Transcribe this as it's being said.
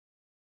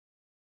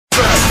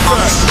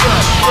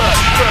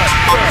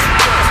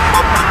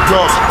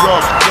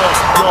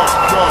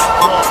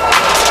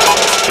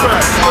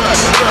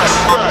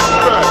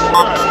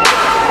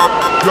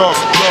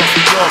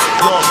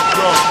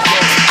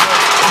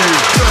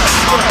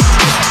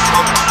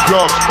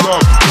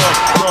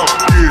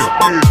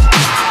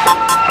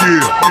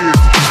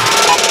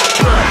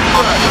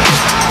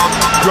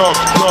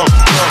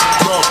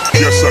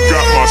Yes, I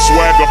got my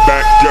swagger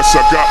back. Yes,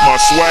 I got my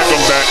swagger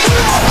back.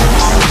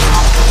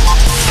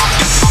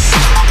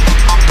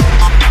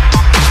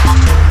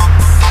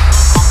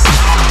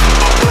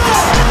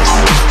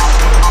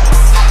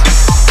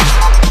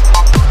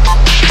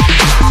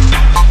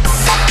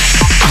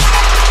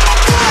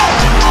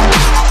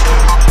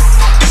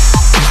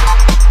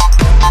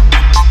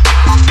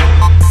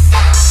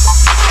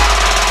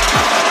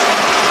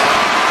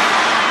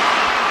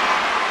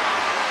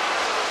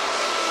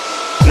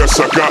 Yes,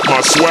 I got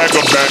my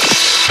swagger back.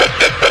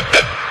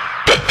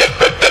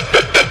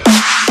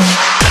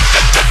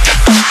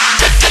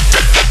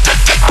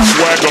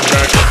 Swagger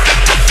back.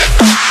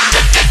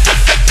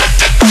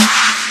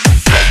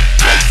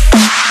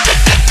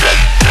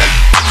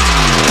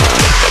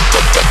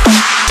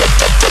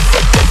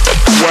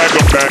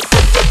 Swagger back.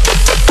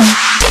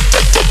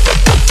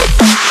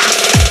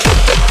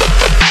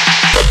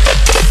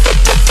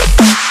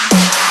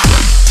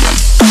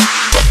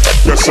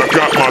 Yes, I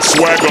got my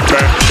swagger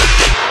back.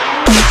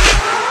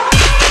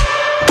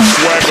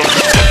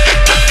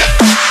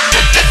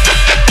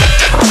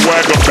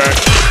 Swagger back. Swagger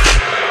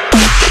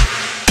back.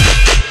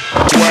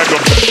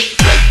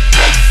 Swagger back.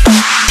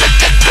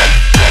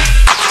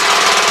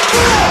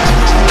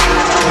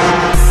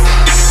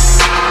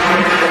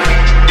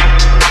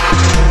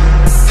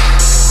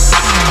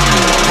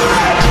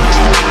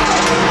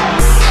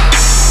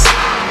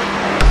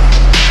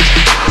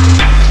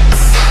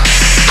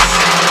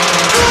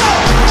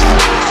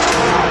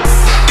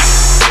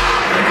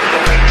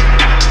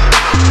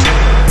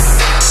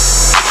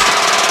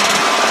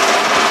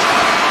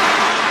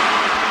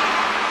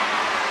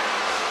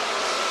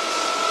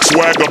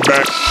 Swagger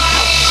back.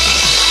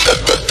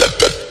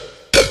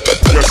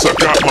 Yes, I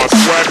got my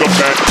swagger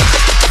back.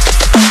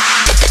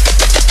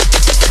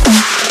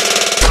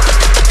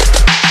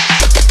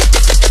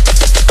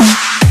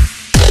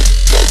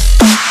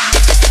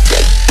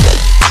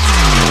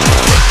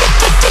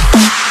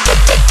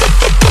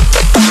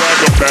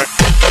 Swagger back.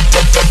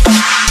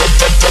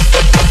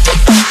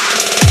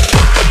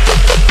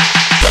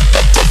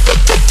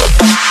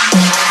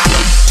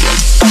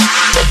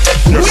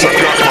 Yes, I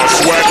got my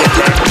swagger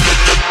back.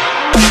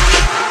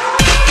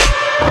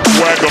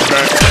 Swagger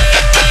back.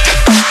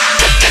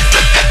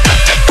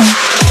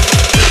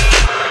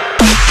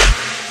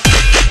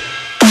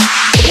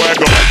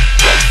 Swagger back.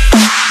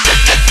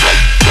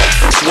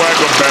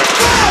 Swagger back.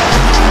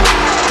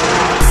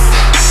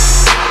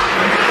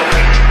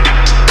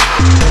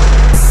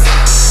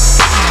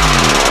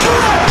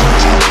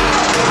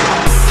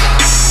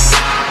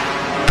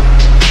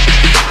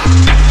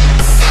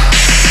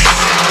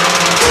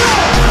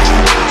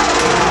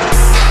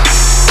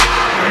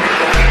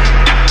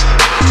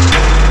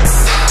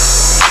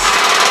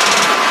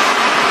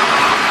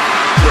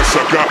 Yes, I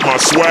got my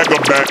swagger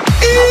back.